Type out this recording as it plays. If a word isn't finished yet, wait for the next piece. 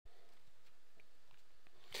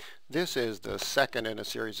This is the second in a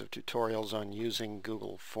series of tutorials on using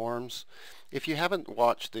Google Forms. If you haven't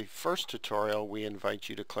watched the first tutorial, we invite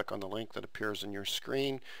you to click on the link that appears on your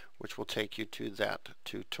screen, which will take you to that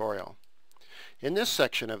tutorial. In this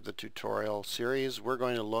section of the tutorial series, we're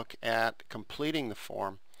going to look at completing the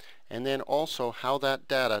form and then also how that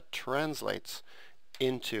data translates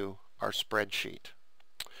into our spreadsheet.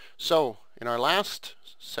 So in our last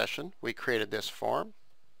session, we created this form.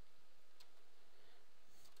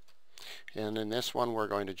 And in this one, we're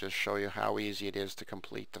going to just show you how easy it is to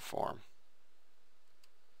complete the form.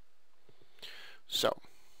 So,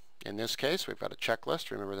 in this case, we've got a checklist.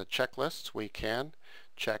 Remember the checklists, we can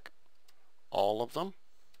check all of them.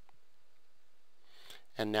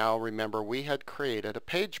 And now remember, we had created a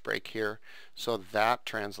page break here, so that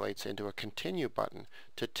translates into a continue button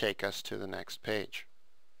to take us to the next page.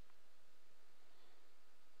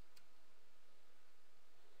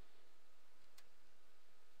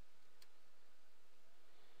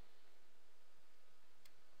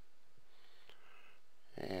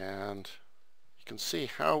 And you can see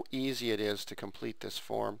how easy it is to complete this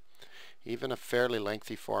form. Even a fairly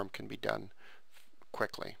lengthy form can be done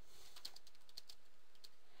quickly.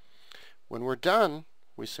 When we're done,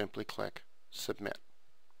 we simply click Submit.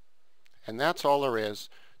 And that's all there is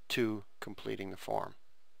to completing the form.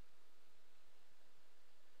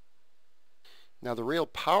 Now, the real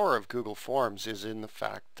power of Google Forms is in the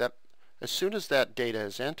fact that as soon as that data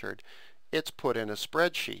is entered, it's put in a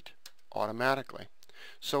spreadsheet automatically.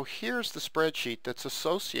 So here's the spreadsheet that's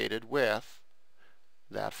associated with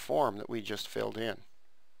that form that we just filled in.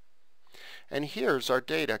 And here's our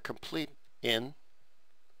data complete in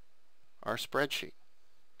our spreadsheet,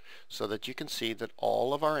 so that you can see that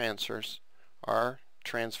all of our answers are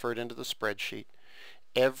transferred into the spreadsheet.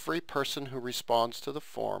 Every person who responds to the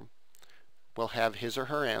form will have his or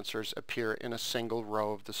her answers appear in a single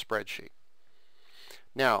row of the spreadsheet.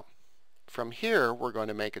 Now, from here, we're going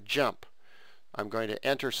to make a jump. I'm going to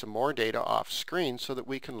enter some more data off screen so that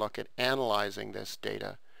we can look at analyzing this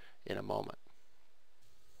data in a moment.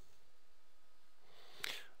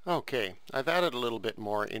 Okay, I've added a little bit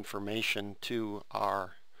more information to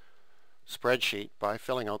our spreadsheet by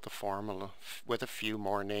filling out the form with a few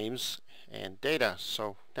more names and data.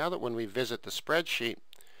 So now that when we visit the spreadsheet,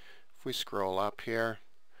 if we scroll up here,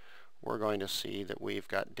 we're going to see that we've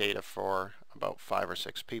got data for about 5 or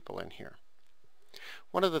 6 people in here.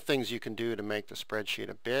 One of the things you can do to make the spreadsheet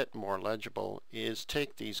a bit more legible is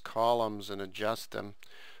take these columns and adjust them.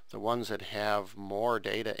 The ones that have more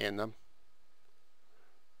data in them,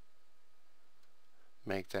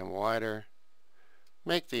 make them wider.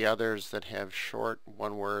 Make the others that have short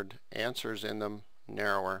one-word answers in them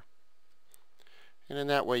narrower. And in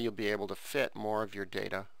that way you'll be able to fit more of your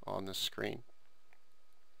data on the screen.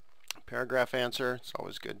 Paragraph answer, it's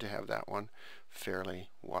always good to have that one fairly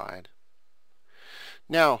wide.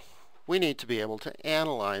 Now, we need to be able to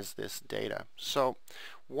analyze this data. So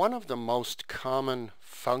one of the most common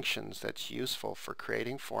functions that's useful for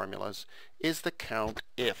creating formulas is the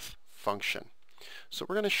countif function. So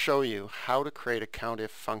we're going to show you how to create a countif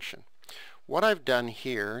function. What I've done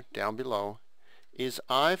here down below is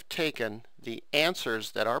I've taken the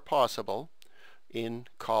answers that are possible in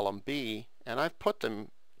column B and I've put them,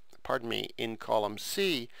 in column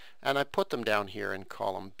C, and I put them down here in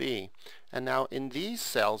column B. And now in these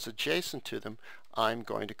cells adjacent to them, I'm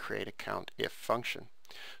going to create a countif function.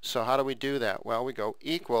 So how do we do that? Well, we go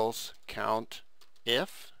equals countif,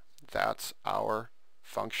 that's our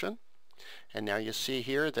function. And now you see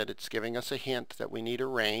here that it's giving us a hint that we need a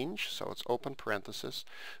range, so it's open parenthesis.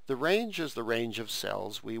 The range is the range of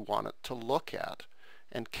cells we want it to look at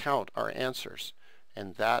and count our answers.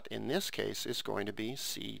 And that, in this case, is going to be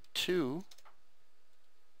C2 to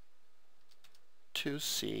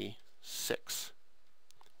C6.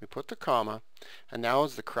 We put the comma, and now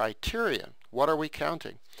is the criteria. What are we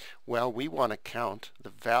counting? Well, we want to count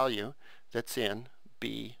the value that's in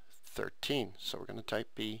B13. So we're going to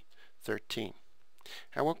type B13.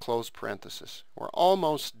 And we'll close parenthesis. We're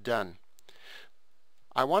almost done.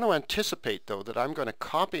 I want to anticipate, though, that I'm going to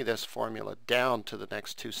copy this formula down to the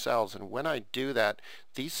next 2 cells, and when I do that,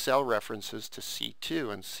 these cell references to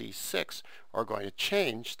C2 and C6 are going to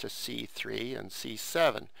change to C3 and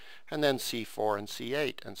C7, and then C4 and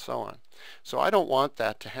C8, and so on. So I don't want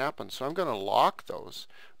that to happen, so I'm going to lock those,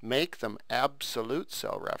 make them absolute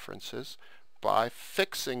cell references by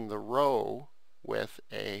fixing the row with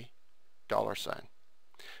a $sign.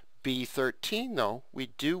 B13, though, we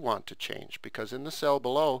do want to change because in the cell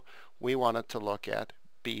below we want it to look at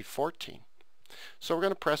B14. So we're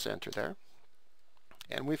going to press enter there,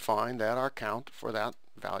 and we find that our count for that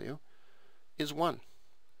value is 1.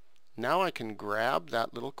 Now I can grab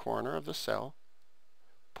that little corner of the cell,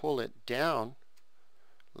 pull it down,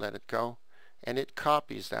 let it go, and it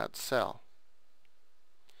copies that cell.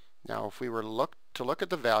 Now if we were to look at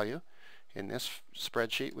the value in this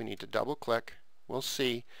spreadsheet, we need to double click. We'll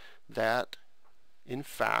see that in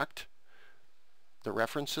fact the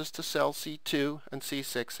references to cell C2 and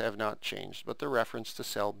C6 have not changed, but the reference to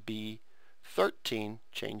cell B13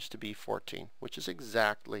 changed to B14, which is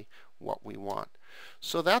exactly what we want.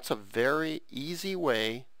 So that's a very easy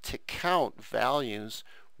way to count values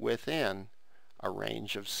within a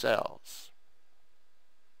range of cells.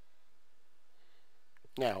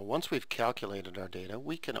 Now, once we've calculated our data,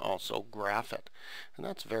 we can also graph it, and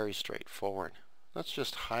that's very straightforward. Let's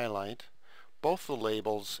just highlight both the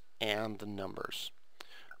labels and the numbers.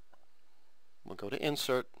 We'll go to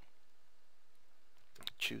Insert,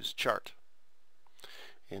 choose Chart.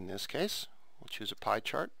 In this case, we'll choose a pie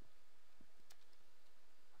chart,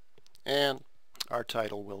 and our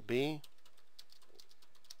title will be,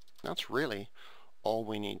 that's really all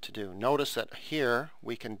we need to do. Notice that here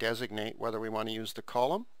we can designate whether we want to use the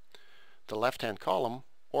column, the left-hand column,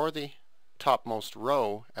 or the topmost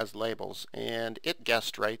row as labels, and it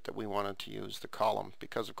guessed right that we wanted to use the column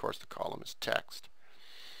because of course the column is text.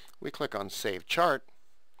 We click on Save Chart,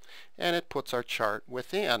 and it puts our chart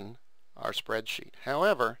within our spreadsheet.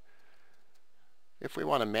 However, if we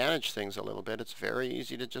want to manage things a little bit, it's very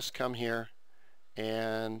easy to just come here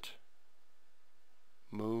and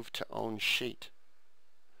move to Own Sheet.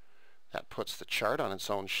 That puts the chart on its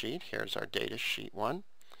own sheet. Here's our data sheet 1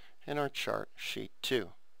 and our chart sheet 2.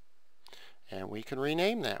 And we can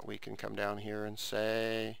rename that. We can come down here and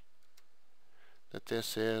say that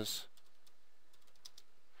this is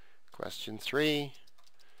question 3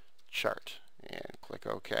 chart, and click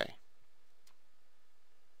OK.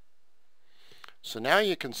 So now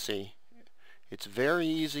you can see it's very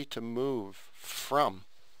easy to move from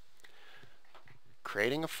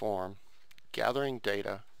creating a form, gathering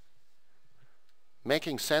data,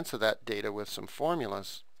 making sense of that data with some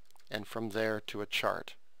formulas, and from there to a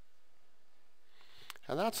chart.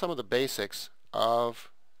 And that's some of the basics of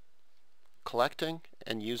collecting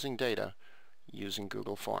and using data using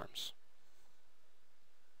Google Forms.